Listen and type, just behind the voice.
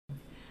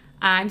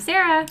I'm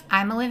Sarah.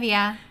 I'm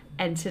Olivia.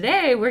 And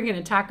today we're going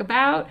to talk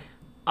about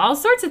all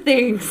sorts of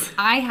things.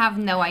 I have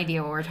no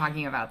idea what we're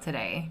talking about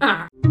today.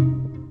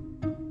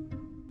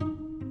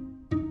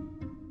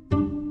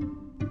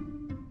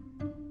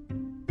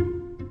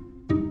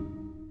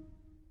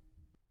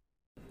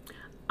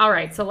 All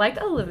right, so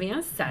like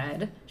Olivia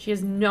said, she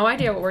has no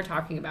idea what we're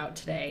talking about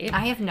today.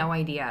 I have no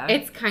idea.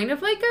 It's kind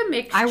of like a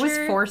mixture. I was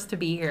forced to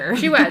be here.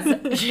 She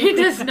was. She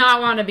does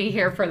not want to be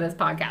here for this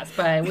podcast,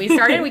 but we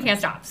started, we can't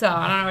stop. So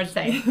I don't know what to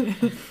say.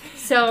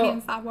 So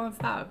Can't stop, won't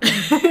stop.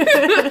 Is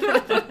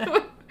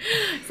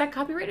that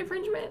copyright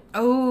infringement?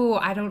 Oh,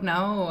 I don't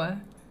know.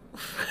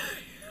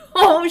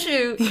 Oh,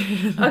 shoot.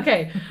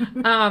 Okay.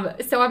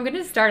 So I'm going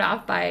to start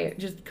off by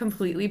just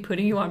completely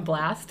putting you on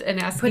blast and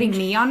asking... Putting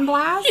me on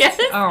blast?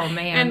 Yes. Oh,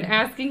 man. And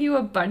asking you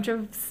a bunch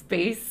of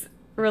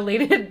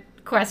space-related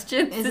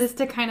questions. Is this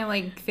to kind of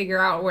like figure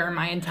out where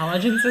my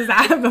intelligence is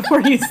at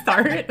before you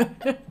start?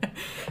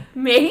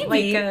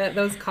 Maybe. Like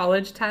those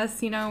college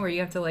tests, you know, where you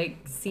have to like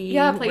see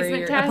a where placement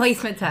you're... test. A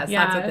placement test,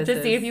 Yeah, that's what this is.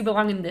 to see if you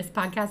belong in this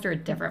podcast or a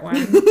different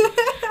one.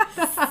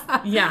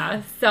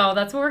 Yeah, so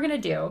that's what we're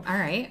going to do. All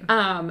right.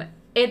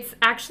 It's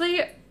actually,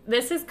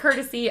 this is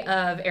courtesy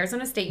of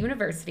Arizona State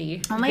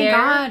University. Oh my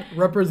God.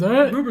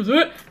 Represent.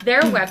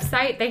 Their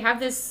website, they have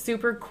this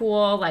super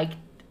cool, like,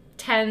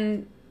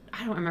 10,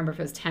 I don't remember if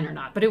it was 10 or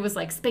not, but it was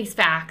like space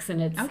facts,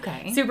 and it's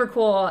super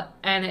cool,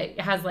 and it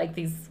has like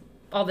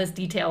all this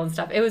detail and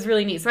stuff. It was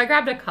really neat. So I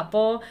grabbed a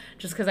couple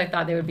just because I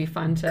thought they would be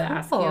fun to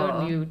ask you,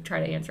 and you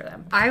try to answer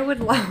them. I would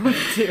love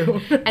to.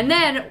 And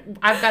then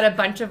I've got a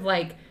bunch of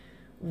like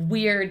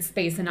weird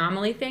space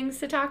anomaly things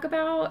to talk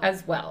about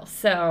as well.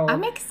 So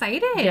I'm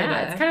excited.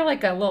 Yeah, it's kind of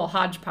like a little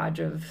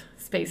hodgepodge of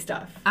space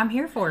stuff. I'm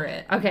here for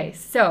it. Okay,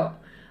 so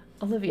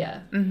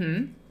Olivia,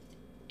 Mm-hmm.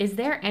 is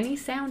there any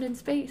sound in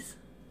space?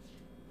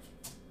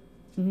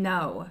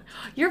 No.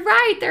 You're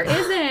right, there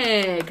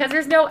isn't, because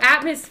there's no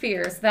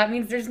atmosphere, so that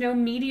means there's no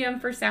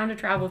medium for sound to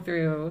travel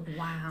through.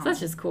 Wow. So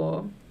that's just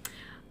cool.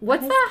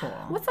 What's the cool.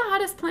 What's the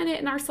hottest planet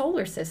in our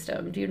solar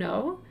system? Do you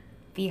know?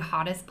 The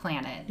hottest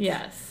planet.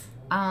 Yes.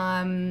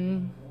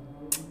 I'm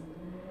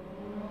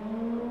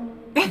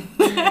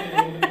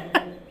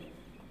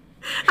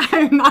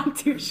not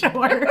too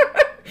sure.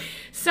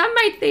 Some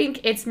might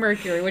think it's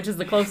Mercury, which is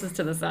the closest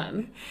to the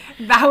sun.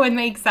 That would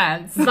make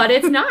sense. But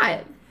it's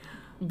not.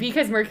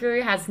 Because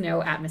Mercury has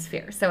no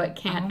atmosphere, so it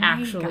can't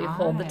actually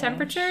hold the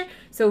temperature.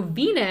 So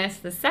Venus,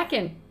 the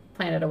second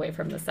planet away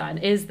from the sun,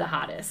 is the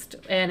hottest.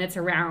 And it's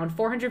around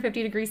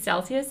 450 degrees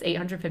Celsius,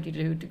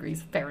 852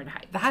 degrees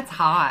Fahrenheit. That's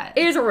hot.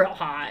 It is real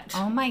hot.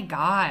 Oh my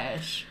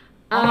gosh.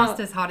 Almost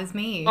as hot as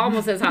me.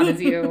 Almost as hot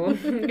as you.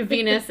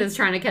 Venus is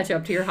trying to catch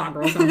up to your hot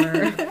girl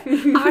summer.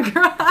 Hot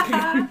girl.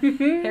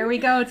 Here we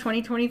go,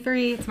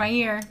 2023. It's my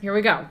year. Here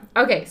we go.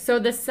 Okay, so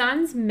the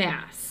sun's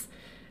mass.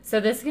 So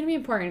this is going to be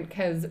important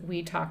because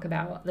we talk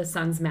about the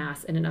sun's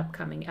mass in an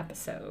upcoming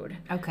episode.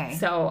 Okay.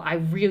 So I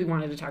really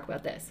wanted to talk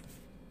about this.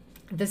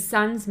 The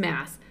sun's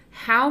mass.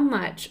 How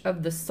much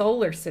of the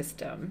solar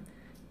system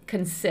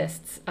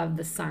consists of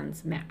the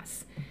sun's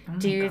mass? Oh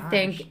Do you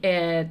think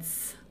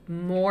it's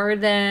more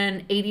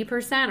than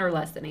 80% or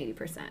less than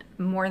 80%?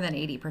 More than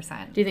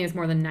 80%. Do you think it's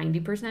more than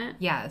 90%?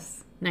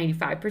 Yes.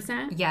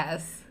 95%?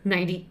 Yes.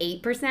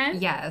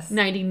 98%? Yes.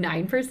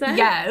 99%?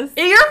 Yes.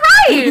 You're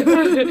right!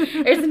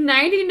 It's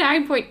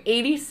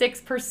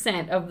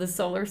 99.86% of the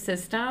solar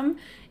system.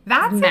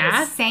 That's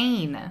mass.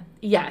 insane.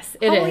 Yes,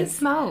 it is. Holy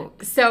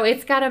smokes. So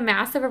it's got a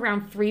mass of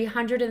around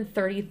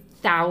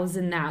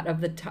 330,000 that of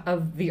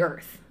the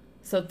Earth.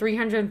 So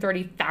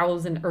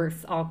 330,000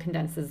 Earths all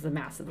condenses the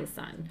mass of the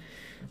sun.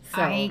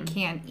 So I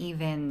can't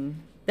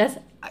even that's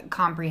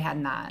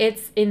comprehend that.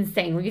 It's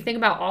insane. When you think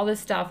about all this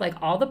stuff, like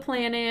all the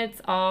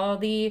planets, all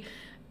the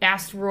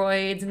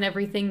asteroids and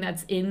everything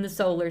that's in the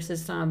solar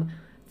system,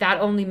 that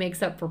only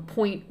makes up for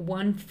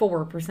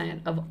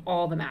 0.14% of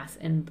all the mass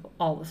in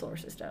all the solar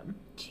system.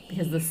 Jeez.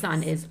 Because the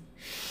sun is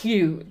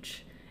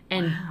huge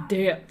and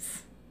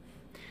dense.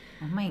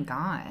 Oh my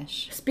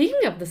gosh.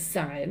 Speaking of the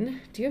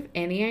sun, do you have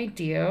any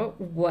idea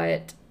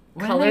what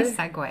color? What a nice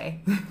segue.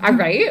 I'm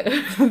right.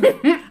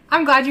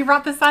 I'm glad you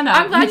brought the sun up.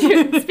 I'm glad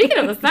you. Speaking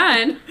of the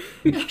sun,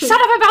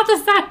 shut up about the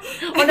sun.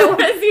 Oh no,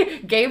 what is the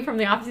Gabe from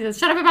The Office? He says,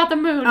 shut up about the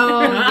moon.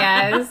 Oh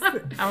yes.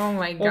 Oh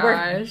my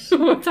gosh.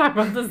 We'll talk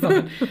about the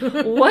sun.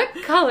 What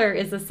color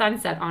is the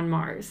sunset on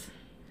Mars?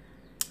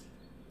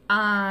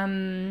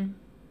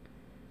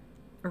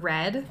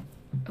 Red.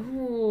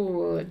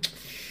 Ooh.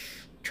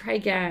 Try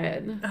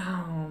again.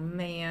 Oh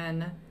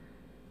man.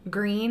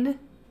 Green.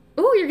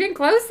 Ooh, you're getting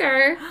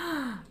closer.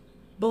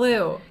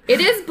 Blue. It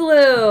is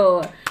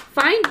blue.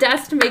 Fine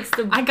dust makes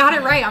the... I got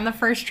it right on the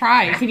first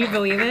try. Can you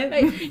believe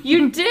it?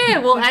 You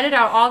did. We'll edit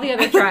out all the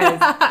other tries.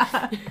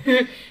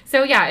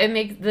 So yeah, it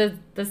makes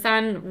the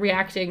sun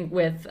reacting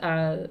with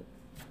the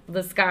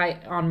sky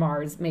on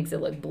Mars makes it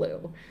look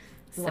blue.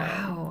 So,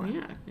 wow.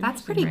 Yeah.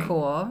 That's pretty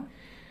cool.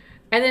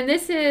 And then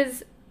this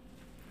is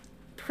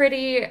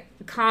pretty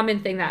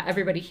common thing that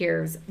everybody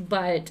hears,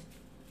 but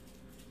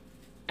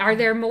are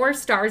there more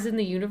stars in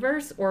the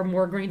universe or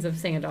more grains of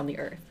sand on the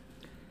Earth?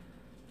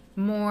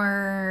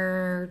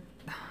 more...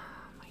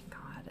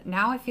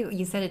 Now I feel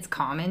you said it's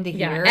common to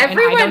hear,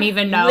 everyone, and I don't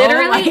even know.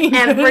 Literally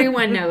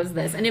everyone knows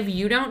this. And if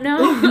you don't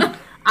know...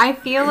 I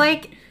feel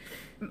like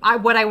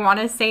what I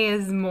want to say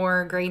is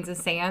more grains of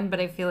sand,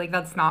 but I feel like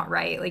that's not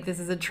right. Like, this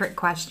is a trick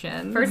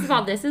question. First of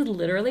all, this is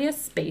literally a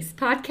space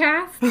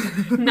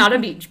podcast, not a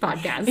beach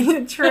podcast.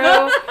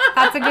 True.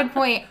 That's a good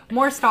point.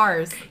 More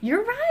stars.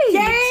 You're right.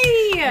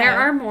 Yay! There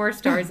are more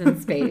stars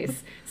in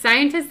space.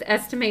 Scientists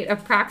estimate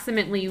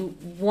approximately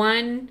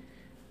one...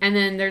 And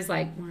then there's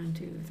like 1,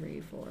 2, 3,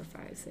 4,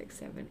 5, 6,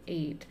 7,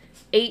 8.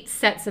 8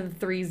 sets of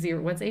 3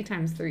 0. What's 8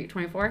 times 3?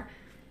 24?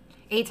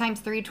 8 times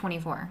 3,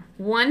 24.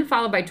 1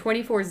 followed by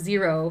 24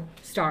 zero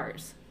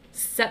stars.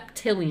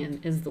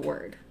 Septillion is the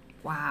word.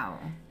 Wow.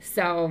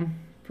 So,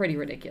 pretty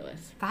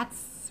ridiculous.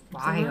 That's A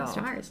wild. lot of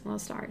stars. A lot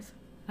of stars.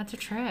 That's a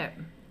trip.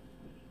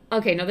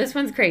 Okay, no, this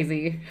one's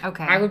crazy.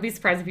 Okay. I would be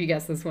surprised if you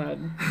guessed this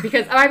one.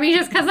 Because,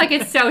 just because, like,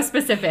 it's so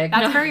specific.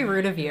 That's very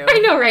rude of you. I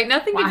know, right?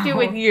 Nothing to do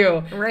with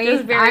you. Right?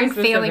 Just very I'm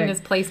specific. failing this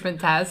placement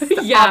test,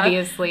 Yeah.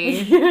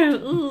 obviously.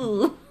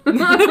 Ooh.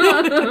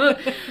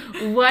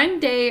 1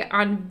 day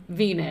on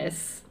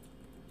Venus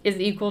is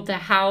equal to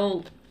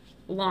how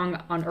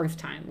long on Earth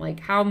time?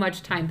 Like, how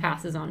much time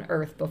passes on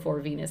Earth before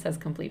Venus has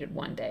completed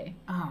 1 day?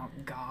 Oh,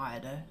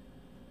 God.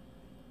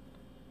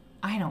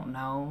 I don't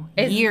know.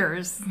 Oh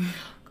Years.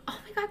 my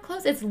God,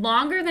 close. It's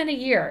longer than a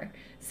year.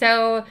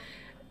 So,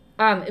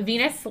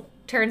 Venus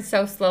turns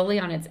so slowly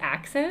on its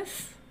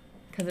axis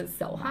because it's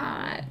so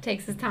hot. It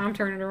takes its time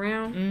turning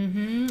around.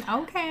 Mm-hmm.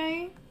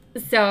 Okay.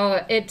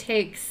 So, it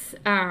takes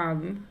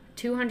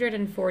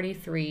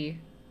 243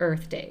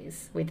 Earth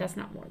days. Wait, that's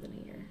not more than a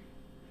year.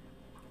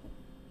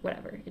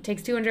 Whatever. It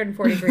takes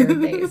 243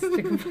 Earth days.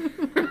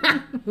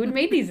 Who'd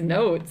made these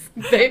notes?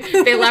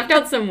 They left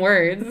out some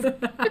words.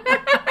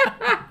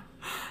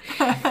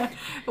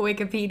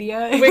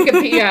 Wikipedia.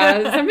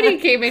 Somebody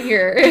came in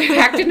here,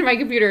 hacked into my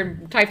computer,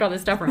 and typed all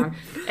this stuff wrong.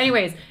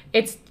 Anyways,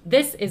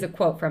 this is a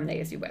quote from the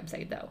ASU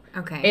website, though.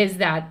 Okay. Is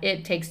that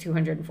it takes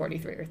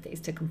 243 Earth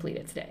days to complete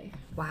its day.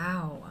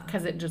 Wow.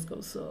 Because it just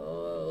goes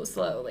so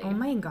slowly. Oh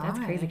my gosh. That's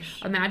crazy.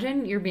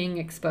 Imagine you're being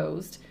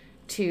exposed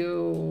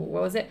to,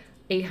 what was it,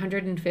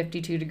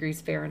 852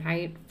 degrees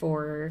Fahrenheit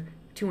for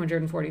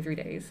 243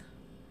 days.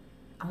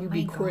 You'd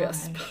be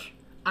crisp.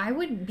 I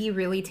would be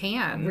really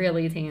tan.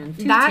 Really tan.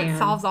 That tan.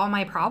 solves all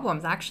my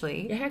problems,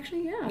 actually. Yeah,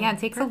 actually, yeah. Yeah, it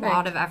takes a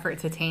lot of effort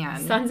to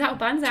tan. Sun's out,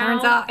 buns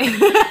Turns out.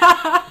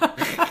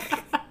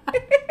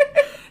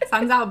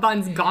 Sun's out,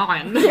 buns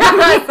gone.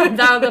 Yeah, sun's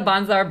out, the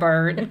buns are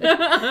burned.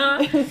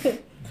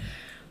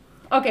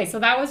 Okay, so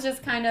that was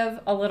just kind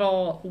of a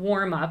little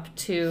warm up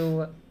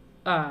to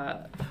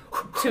I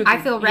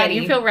feel ready.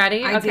 Yeah, you feel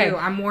ready? I do.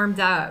 I'm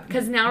warmed up.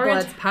 Because now we're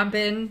Blood's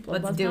pumping.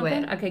 Let's do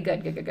it. Okay,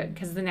 good.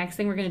 Because the next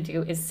thing we're going to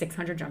do is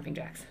 600 jumping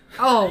jacks.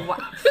 Oh, wow.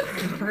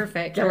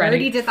 Perfect. Get I ready.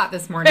 already did that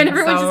this morning. And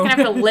everyone's just going to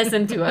have to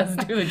listen to us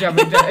do the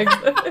jumping jacks.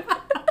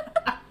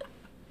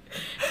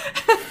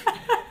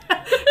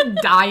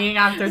 Dying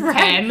after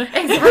 10.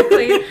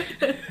 Exactly.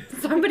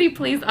 Somebody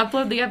please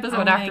upload the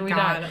episode after we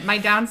die. My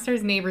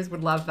downstairs neighbors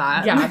would love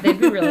that. Yeah, they'd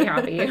be really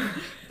happy.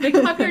 They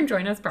come up here and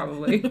join us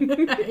probably.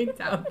 I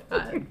doubt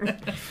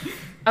that.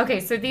 Okay,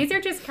 so these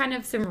are just kind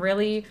of some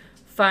really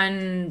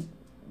fun,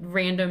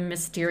 random,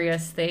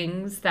 mysterious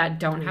things that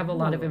don't have a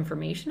lot of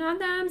information on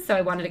them. So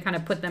I wanted to kind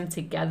of put them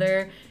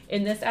together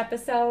in this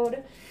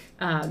episode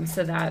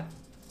so that,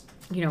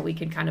 we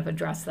can kind of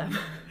address them.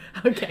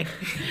 Okay.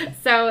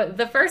 So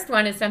the first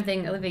one is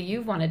something, Olivia,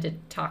 you've wanted to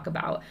talk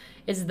about,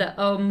 is the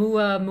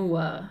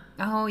Oumuamua.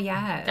 Oh,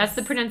 yes. That's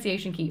the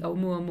pronunciation key,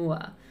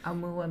 Oumuamua.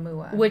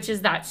 Oumuamua. Which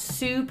is that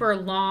super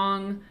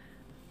long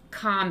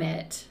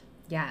comet.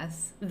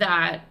 Yes.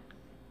 That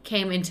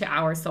came into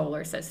our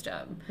solar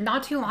system.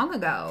 Not too long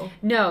ago.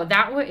 No,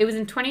 it was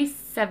in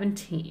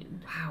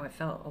 2017. Wow, it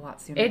felt a lot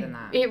sooner than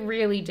that. It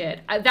really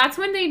did. That's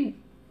when they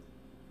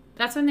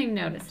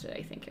noticed it,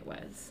 I think it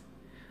was.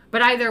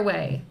 But either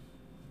way,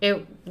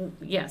 it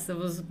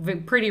was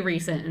pretty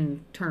recent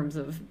in terms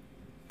of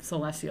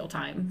celestial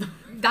time.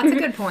 That's a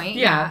good point.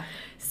 Yeah.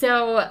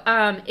 So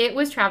it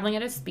was traveling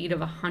at a speed of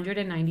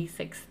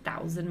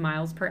 196,000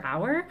 miles per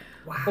hour.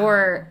 Wow.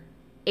 Or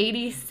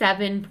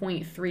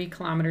 87.3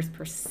 kilometers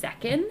per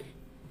second.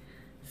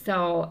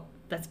 So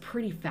that's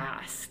pretty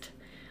fast.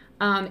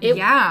 It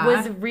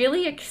was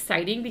really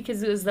exciting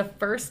because it was the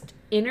first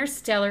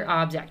interstellar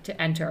object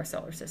to enter our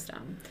solar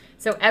system.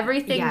 So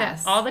everything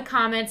that all the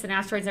comets and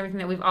asteroids, everything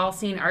that we've all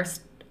seen are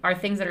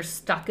things that are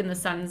stuck in the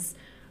sun's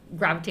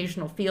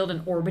gravitational field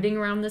and orbiting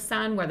around the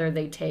sun, whether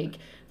they take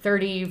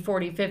 30,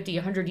 40, 50,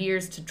 100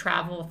 years to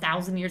travel,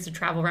 1,000 years to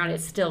travel around,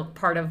 it's still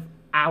part of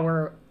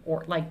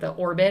the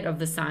orbit of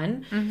the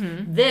sun.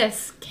 Mm-hmm.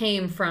 This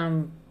came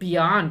from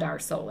beyond our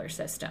solar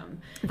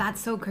system.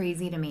 That's so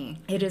crazy to me.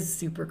 It is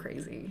super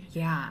crazy.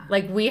 Yeah.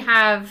 Like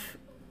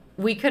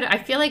I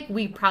feel like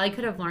we probably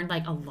could have learned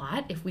like a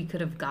lot if we could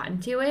have gotten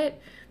to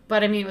it.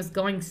 But I mean, it was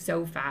going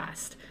so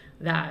fast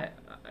that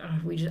I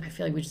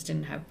feel like we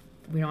don't have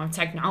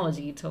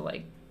technology to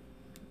like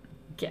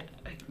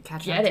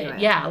catch it.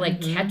 Yeah,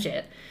 like catch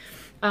it.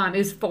 It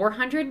was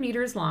 400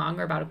 meters long,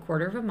 or about a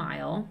quarter of a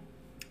mile.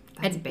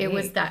 That's and big. It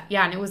was that,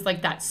 and it was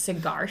like that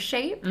cigar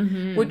shape,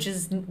 which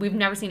is, we've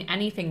never seen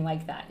anything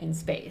like that in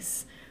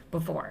space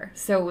before.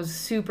 So it was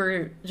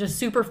just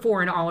super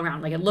foreign all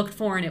around. Like, it looked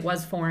foreign, it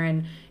was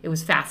foreign, it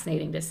was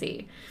fascinating to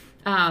see.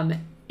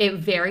 It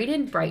varied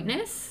in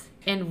brightness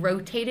and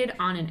rotated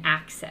on an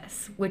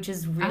axis, which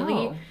is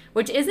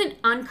which isn't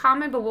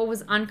uncommon, but what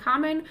was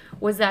uncommon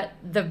was that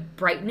the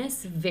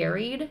brightness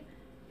varied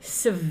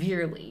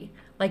severely.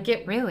 Like,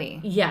 it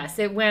really, yes,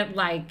 it went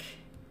like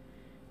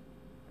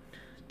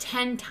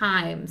 10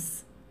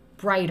 times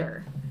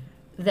brighter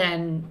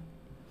than,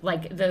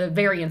 like, the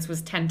variance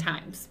was 10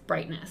 times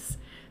brightness.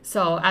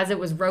 So as it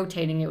was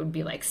rotating, it would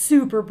be like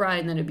super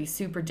bright and then it'd be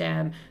super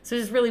dim. So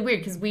it's really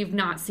weird because we've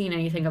not seen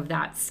anything of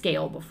that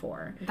scale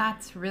before.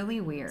 That's really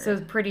weird. So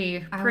it's pretty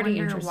interesting.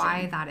 interesting.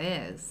 Why that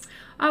is.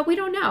 We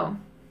don't know.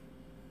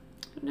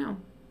 No,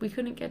 we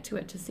couldn't get to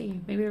it to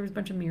see. Maybe there was a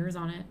bunch of mirrors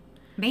on it.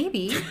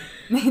 Maybe.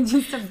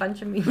 Just a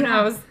bunch of mirrors. Who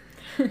knows?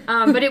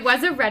 But it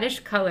was a reddish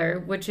color,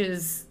 which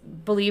is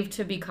believed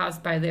to be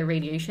caused by the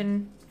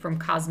radiation from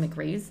cosmic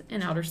rays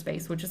in outer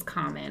space, which is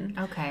common.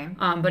 Okay.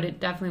 But it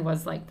definitely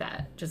was like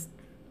that, just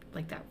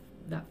like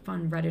that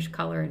fun reddish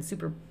color and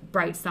super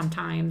bright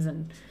sometimes.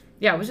 And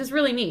yeah, it was just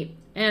really neat.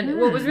 And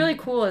what was really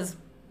cool is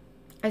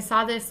I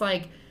saw this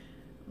like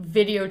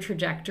video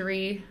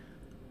trajectory,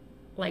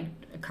 like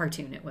a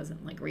cartoon. It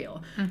wasn't like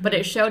real, but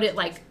it showed it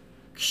like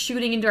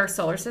shooting into our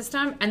solar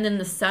system and then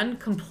the sun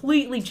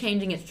completely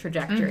changing its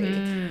trajectory,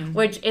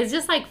 which is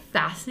just like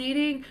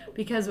fascinating,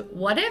 because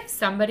what if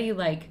somebody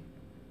like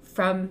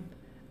from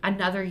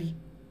another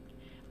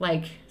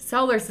like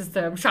solar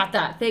system shot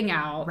that thing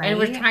out, and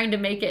was trying to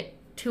make it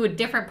to a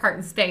different part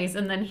in space,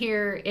 and then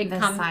here it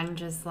comes, the sun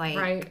just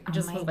like,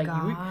 just was like,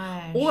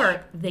 gosh.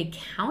 Or they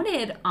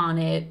counted on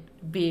it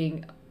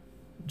being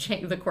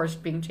the course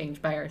being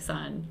changed by our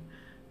sun,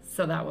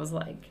 so that was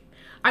like,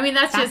 I mean,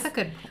 that's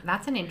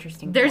an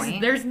interesting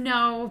point. There's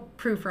no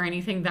proof or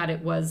anything that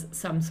it was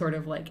some sort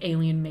of like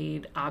alien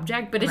made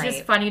object, but it's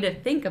just funny to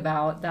think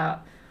about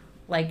that,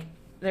 like,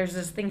 there's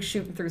this thing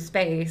shooting through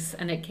space,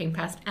 and it came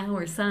past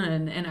our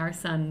sun, and our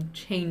sun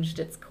changed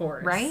its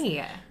course.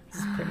 Right.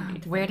 It's pretty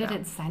neat to Where think did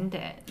about. it send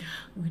it?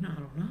 I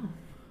don't know.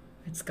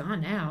 It's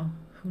gone now.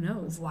 Who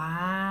knows?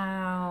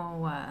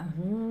 Wow.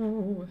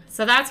 Ooh.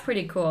 So that's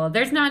pretty cool.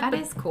 That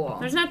is cool.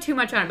 There's not too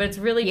much on it, but it's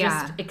really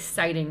just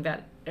exciting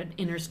that an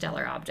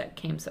interstellar object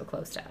came so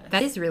close to us.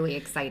 That is really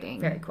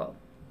exciting. Very cool.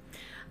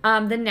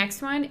 The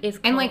next one is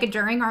called, and like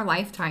during our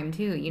lifetime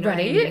too, you know what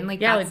I mean? Like,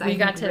 yeah, that's, like we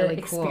got to really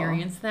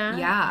experience cool. that.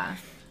 Yeah.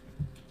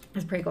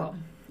 It's pretty cool.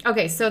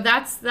 Okay, so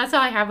that's all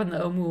I have on the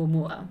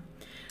Oumuamua.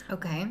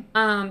 Okay.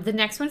 The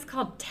next one is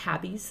called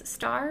Tabby's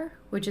Star,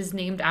 which is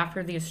named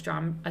after the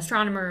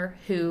astronomer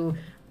who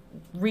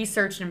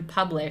researched and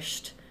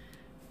published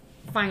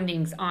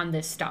findings on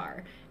this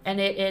star.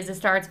 And it is a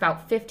star, it's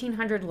about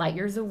 1,500 light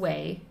years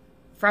away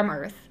from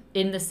Earth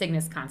in the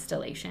Cygnus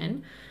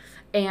constellation.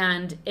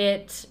 And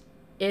it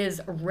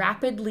is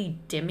rapidly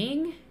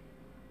dimming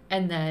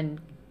and then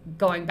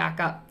going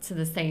back up to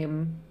the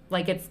same,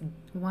 like it's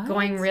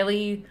going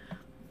really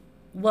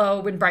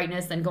low in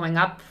brightness, then going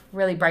up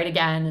really bright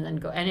again, and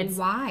then and it's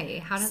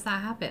why? How does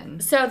that happen?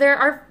 So there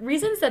are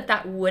reasons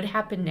that would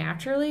happen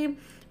naturally,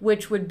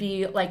 which would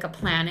be like a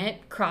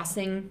planet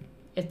crossing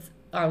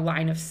our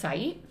line of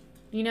sight,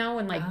 you know,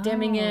 and like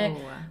dimming it.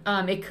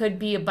 It could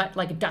be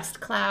like dust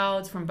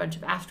clouds from a bunch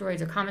of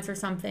asteroids or comets or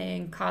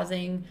something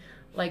causing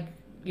like,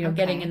 you know,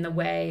 getting in the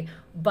way.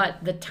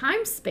 But the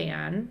time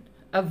span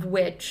of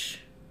which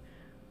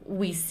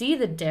we see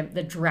the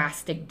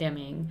drastic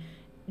dimming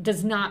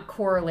does not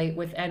correlate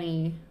with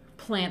any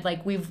planet.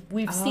 Like we've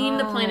seen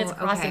the planets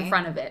cross in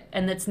front of it,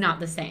 and it's not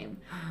the same.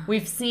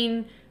 We've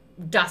seen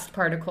dust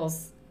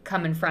particles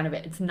come in front of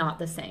it. It's not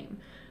the same.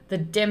 The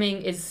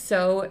dimming is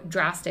so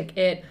drastic.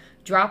 It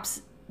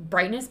drops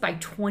brightness by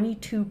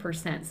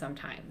 22%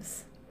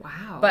 sometimes.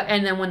 Wow.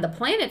 And then when the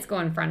planets go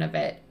in front of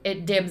it,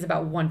 it dims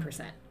about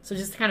 1%. So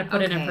just to kind of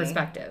put it in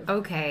perspective.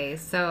 Okay,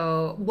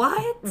 so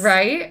what?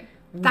 Right?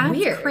 That's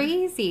weird.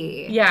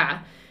 Crazy.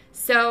 Yeah.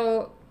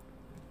 So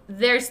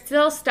they're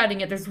still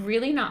studying it. There's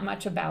really not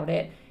much about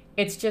it.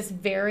 It's just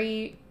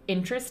very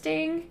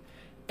interesting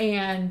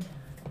and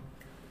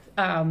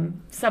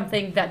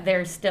something that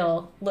they're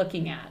still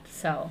looking at.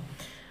 So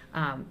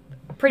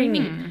pretty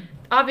neat.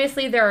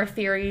 Obviously, there are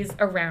theories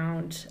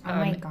around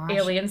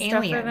alien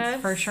stuff for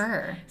this. For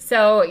sure.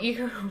 So you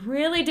can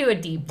really do a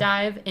deep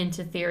dive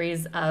into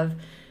theories of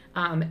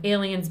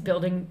aliens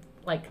building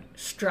like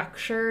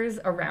structures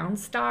around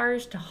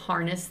stars to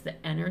harness the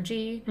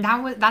energy.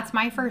 That's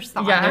my first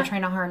thought. Yeah. They're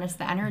trying to harness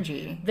the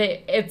energy.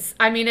 It's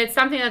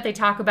something that they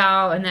talk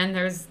about, and then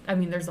there's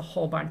a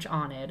whole bunch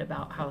on it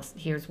about how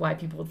here's why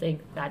people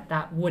think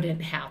that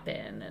wouldn't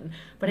happen,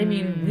 but I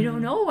mean we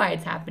don't know why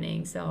it's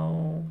happening,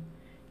 so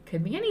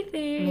could be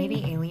anything.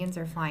 Maybe aliens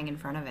are flying in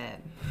front of it.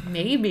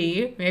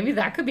 Maybe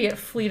that could be a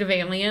fleet of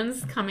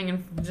aliens coming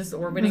and just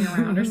orbiting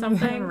around or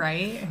something.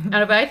 Right.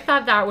 But I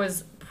thought that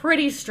was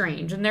pretty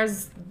strange, and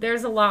there's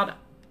a lot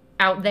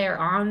out there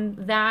on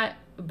that,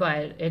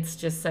 but it's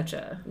just such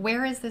a...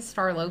 Where is this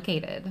star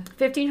located?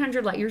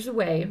 1,500 light years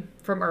away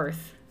from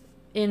Earth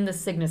in the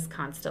Cygnus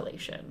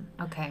constellation.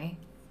 Okay.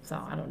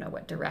 So I don't know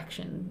what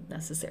direction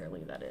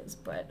necessarily that is,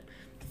 but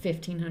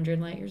 1,500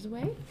 light years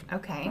away.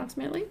 Okay.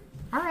 Approximately.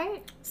 All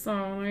right.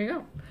 So there you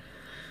go.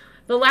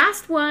 The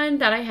last one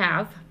that I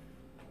have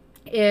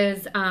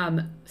is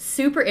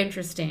super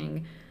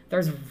interesting.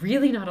 There's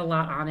really not a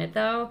lot on it,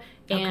 though.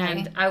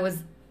 And I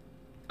was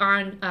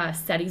on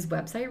SETI's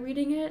website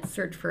reading it.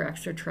 Search for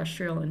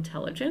Extraterrestrial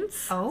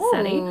Intelligence.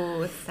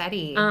 Oh,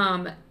 SETI.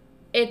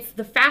 It's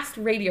the fast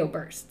radio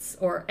bursts,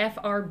 or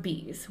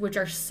FRBs, which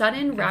are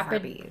sudden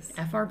rapid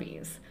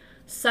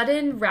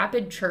sudden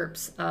rapid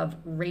chirps of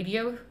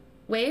radio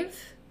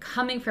wave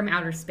coming from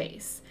outer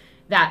space.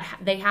 That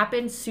they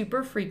happen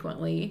super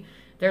frequently.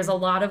 There's a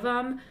lot of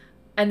them,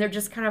 and they're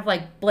just kind of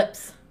like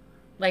blips,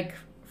 like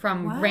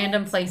from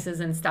random places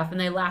and stuff, and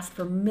they last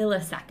for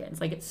milliseconds.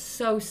 Like, it's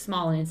so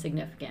small and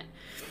insignificant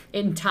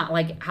in time,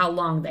 like how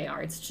long they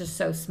are. It's just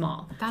so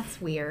small. That's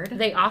weird.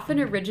 They often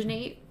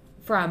originate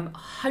from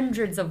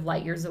hundreds of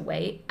light years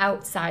away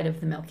outside of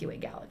the Milky Way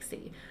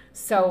galaxy.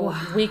 So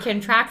we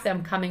can track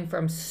them coming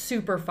from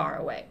super far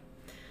away.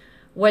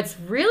 What's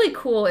really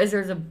cool is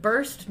there's a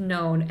burst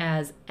known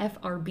as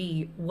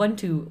FRB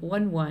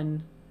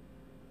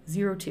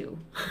 121102,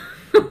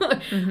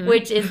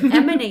 which is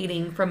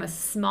emanating from a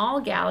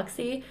small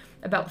galaxy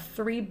about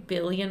 3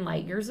 billion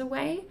light years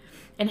away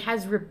and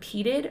has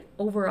repeated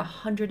over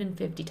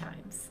 150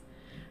 times.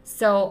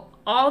 So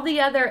all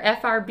the other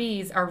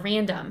FRBs are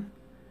random,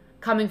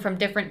 coming from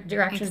different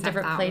directions,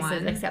 different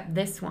places, except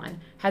this one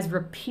has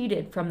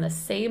repeated from the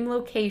same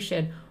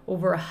location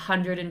over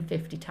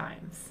 150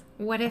 times.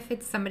 What if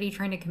it's somebody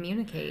trying to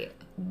communicate?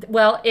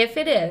 Well, if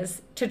it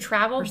is, to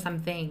travel... Or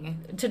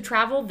something. To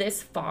travel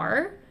this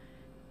far,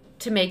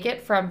 to make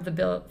it from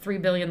the 3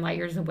 billion light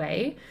years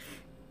away,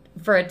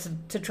 for it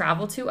to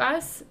travel to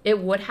us, it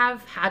would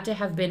have had to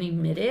have been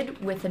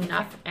emitted with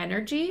enough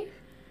energy,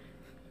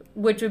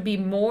 which would be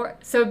more...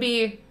 So it would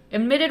be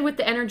emitted with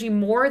the energy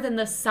more than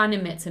the sun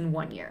emits in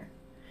 1 year.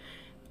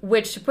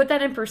 Which, to put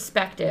that in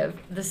perspective,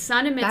 the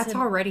sun emits... That's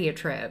already a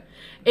trip.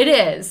 It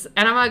is.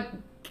 And I'm going to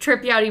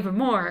trip you out even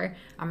more.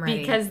 I'm ready.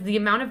 Because the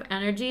amount of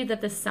energy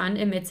that the sun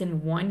emits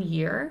in 1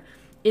 year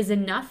is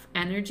enough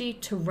energy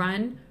to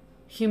run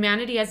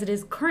humanity as it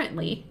is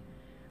currently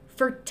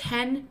for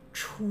 10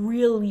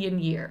 trillion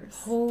years.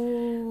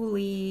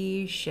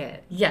 Holy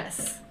shit.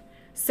 Yes.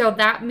 So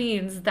that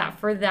means that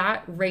for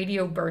that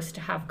radio burst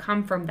to have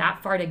come from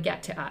that far to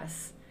get to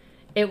us,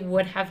 it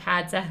would have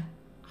had to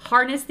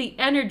harness the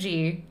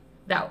energy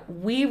that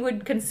we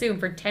would consume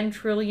for 10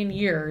 trillion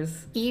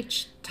years.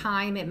 Each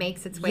time it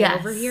makes its way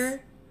over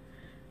here?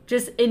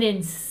 Just an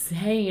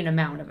insane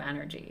amount of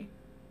energy.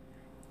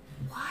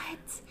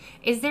 What?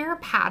 Is there a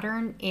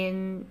pattern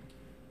in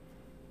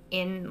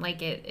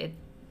like it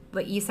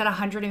like you said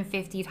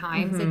 150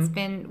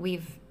 times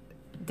we've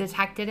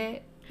detected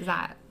it? Is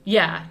that...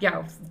 Yeah,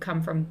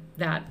 come from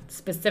that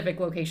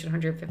specific location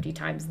 150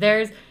 times.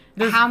 There's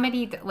how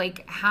many,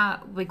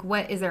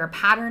 what, is there a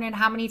pattern in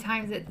how many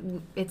times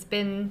it's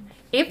been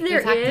If there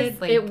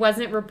detected? It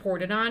wasn't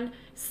reported on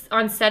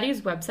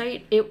SETI's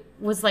website. It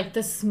was like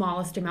the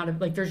smallest amount of,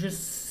 like, there's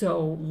just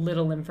so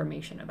little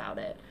information about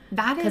it.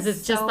 That is because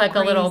it's just so like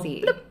crazy. A little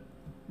bloop,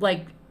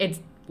 like it's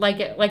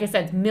like I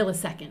said, it's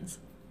milliseconds,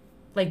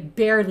 like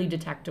barely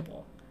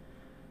detectable.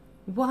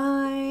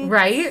 What?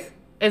 Right?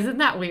 Isn't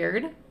that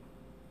weird?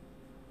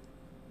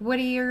 What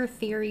are your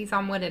theories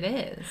on what it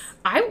is?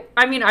 I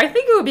mean, I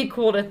think it would be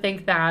cool to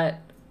think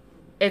that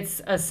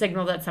it's a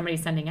signal that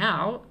somebody's sending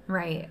out.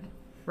 Right.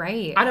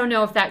 I don't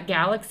know if that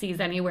galaxy is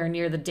anywhere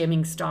near the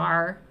dimming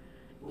star,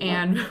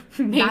 and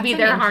maybe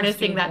they're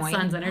harnessing that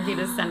sun's energy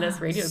to send us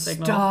radio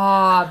signals.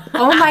 Stop.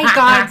 Oh my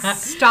God,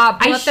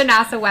 stop. Pull up the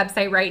NASA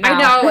website right now.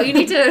 I know. You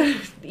need to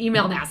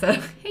email NASA.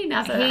 Hey,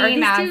 NASA. Hey, are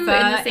these NASA. two in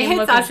the same It's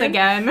location? us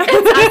again.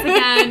 It's us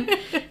again.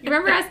 You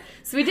remember us?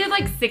 So we did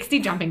like 60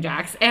 jumping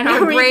jacks, and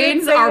our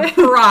brains are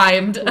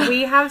primed.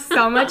 We have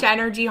so much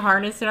energy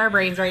harnessed in our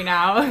brains right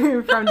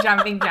now from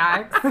jumping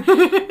jacks.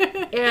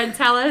 And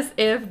tell us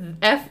if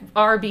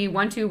FRB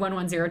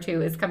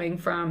 121102 is coming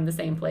from the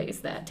same place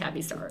that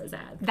Tabby Star is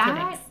at.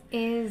 That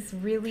is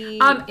really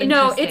interesting.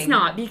 No, it's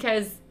not,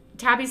 because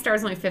Tabby Star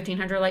is only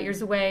 1,500 light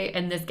years away,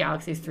 and this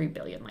galaxy is 3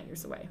 billion light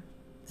years away.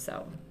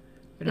 So,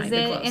 is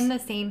it in the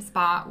same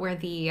spot where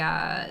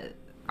the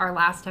our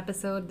last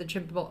episode, the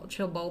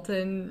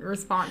Chilbolton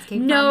response came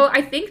from? No,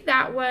 I think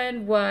that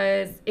one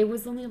was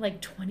only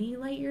like 20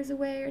 light years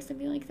away or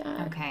something like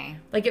that. Okay.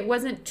 Like, it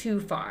wasn't too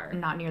far.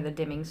 Not near the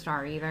dimming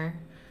star either.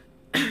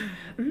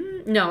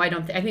 No, I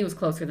don't think. I think it was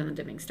closer than the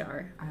dimming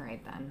star. All right,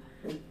 then.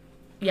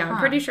 Yeah, I'm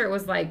pretty sure it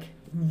was like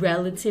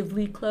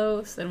relatively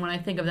close. And when I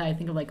think of that, I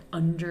think of like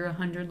under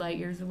 100 light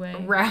years away.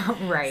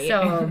 Right.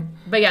 So,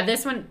 but yeah,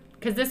 this one,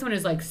 because this one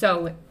is like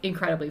so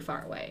incredibly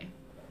far away.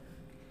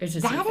 It's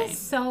just that insane. is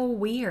so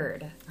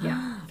weird.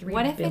 Yeah.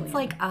 What if it's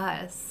like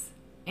us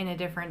in a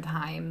different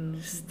time?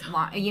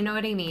 You know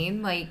what I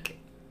mean? Like,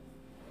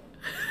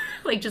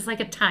 Like just like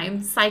a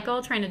time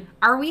cycle trying to...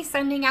 Are we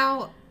sending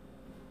out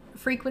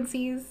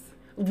frequencies?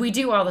 We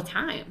do all the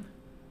time.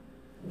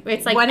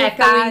 It's like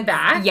echoing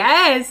back.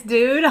 Yes,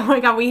 dude. Oh my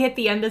God, we hit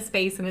the end of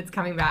space and it's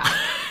coming back.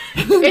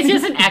 It's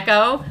just an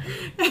echo.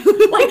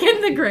 Like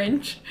in The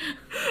Grinch.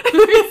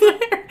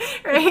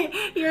 Right?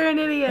 You're an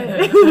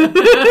idiot.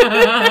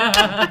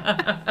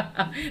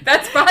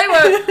 That's probably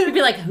what we'd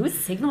be like, whose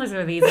signals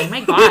are these? Oh my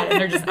God. And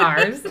they're just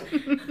ours.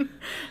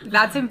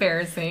 That's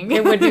embarrassing.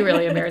 It would be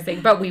really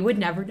embarrassing, but we would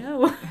never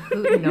know.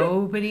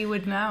 Nobody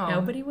would know.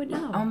 Nobody would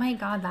know. Oh my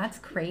God, that's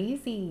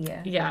crazy.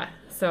 Yeah.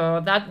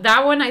 So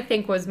that one I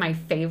think was my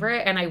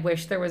favorite, and I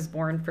wish there was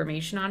more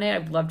information on it.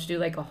 I'd love to do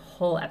like a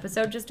whole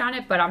episode just on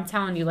it, but I'm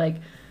telling you, like,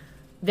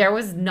 there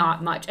was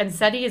not much. And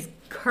SETI is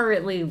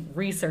currently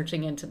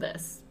researching into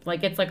this.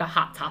 Like, it's like a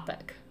hot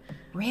topic.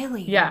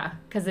 Really? Yeah,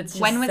 because it's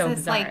just when was so this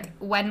bizarre. like?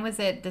 When was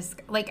it?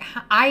 Like,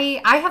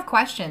 I have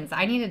questions.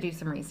 I need to do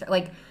some research.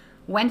 Like,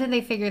 when did they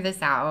figure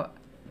this out?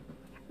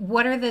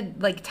 What are the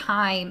like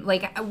time?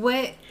 Like,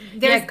 what?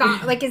 There's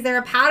got like, is there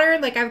a pattern?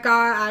 Like,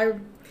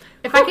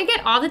 If I could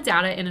get all the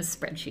data in a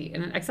spreadsheet,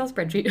 in an Excel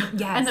spreadsheet,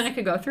 yes. and then I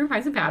could go through and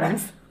find some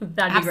patterns,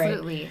 that'd be great.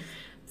 Absolutely.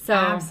 So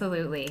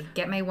absolutely.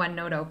 Get my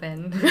OneNote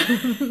open.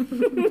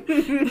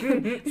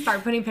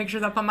 Start putting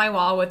pictures up on my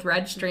wall with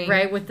red string.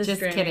 Right, with the Just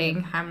string.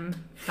 kidding. I'm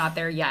not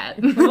there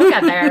yet. We'll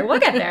get there. We'll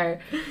get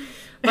there.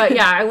 But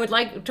yeah, I would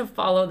like to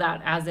follow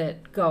that as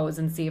it goes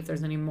and see if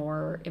there's any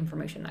more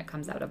information that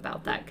comes out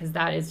about that, because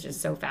that is just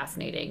so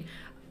fascinating.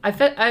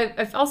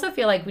 I also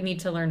feel like we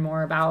need to learn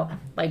more about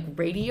like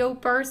radio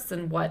bursts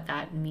and what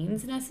that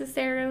means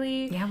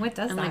necessarily. Yeah, what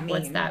does and, that like, mean?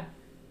 What's that?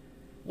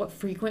 What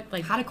frequent,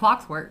 like... How do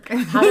clocks work?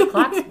 How do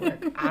clocks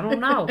work? I don't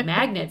know.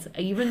 Magnets,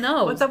 even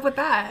those. What's up with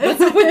that? What's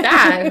up with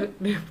that?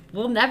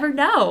 We'll never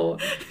know.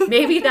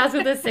 Maybe that's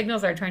what the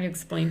signals are trying to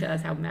explain to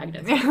us, how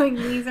magnets work. Like,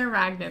 these are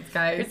magnets,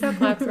 guys. Here's how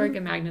clocks work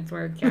and magnets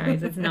work,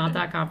 guys. It's not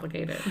that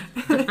complicated.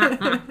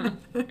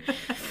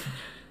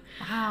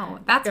 Wow,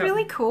 that's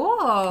really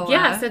cool.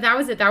 Yeah, so that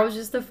was it. That was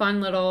just the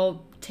fun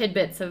little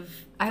tidbits of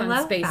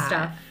fun space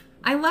stuff.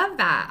 I love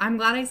that. I'm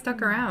glad I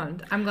stuck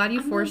around. I'm glad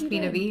you forced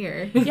me to be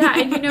here. Yeah,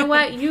 and you know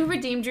what? You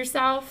redeemed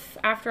yourself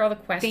after all the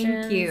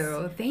questions. Thank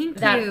you.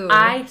 That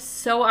I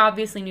so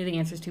obviously knew the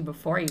answers to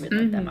before you even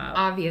looked them up.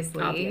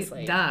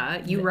 Obviously.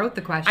 Duh. You wrote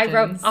the questions. I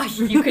wrote,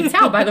 you could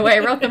tell, by the way, I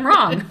wrote them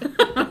wrong.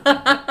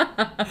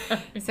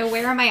 So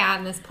where am I at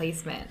in this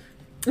placement?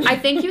 I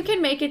think you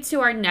can make it to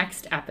our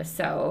next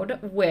episode,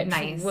 which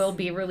will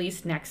be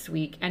released next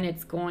week, and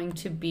it's going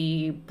to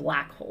be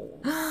black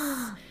holes,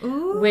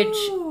 which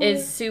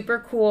is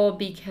super cool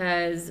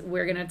because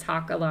we're going to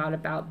talk a lot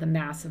about the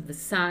mass of the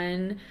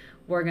sun.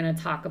 We're going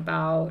to talk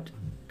about,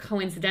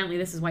 coincidentally,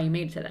 this is why you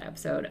made it to that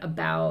episode,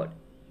 about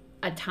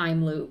a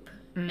time loop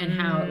and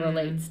how it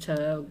relates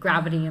to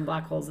gravity and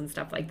black holes and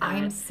stuff like that.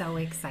 I'm so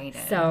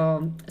excited.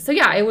 So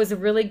yeah, it was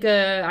really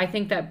good. I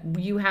think that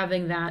you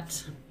having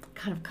that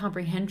kind of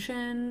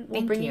comprehension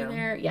will bring you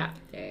there. Yeah,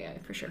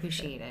 for sure.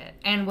 Appreciate it.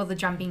 And will the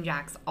jumping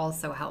jacks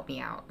also help me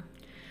out?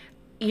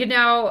 You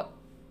know,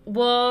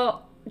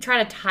 we'll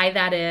try to tie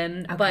that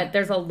in, but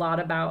there's a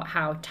lot about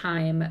how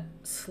time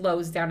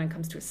slows down and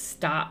comes to a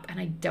stop, and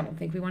I don't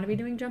think we want to be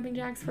doing jumping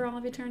jacks for all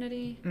of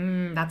eternity.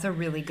 That's a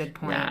really good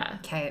point. Yeah.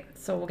 Okay.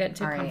 So we'll get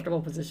into a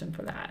comfortable position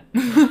for that.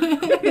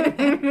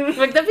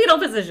 Like the fetal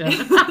position.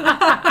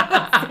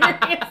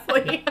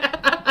 Seriously.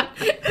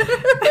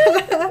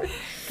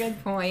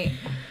 Good point.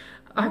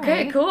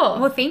 Okay, cool.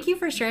 Well, thank you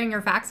for sharing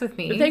your facts with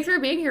me. Thanks for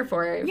being here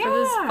for this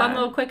fun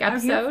little quick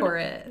episode. I'm here for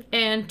it.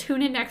 And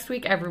tune in next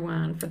week,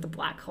 everyone, for the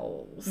black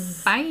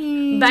holes.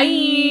 Bye.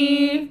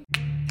 Bye.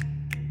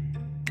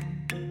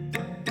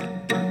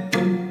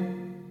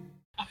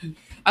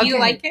 Do you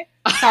like it?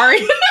 Sorry.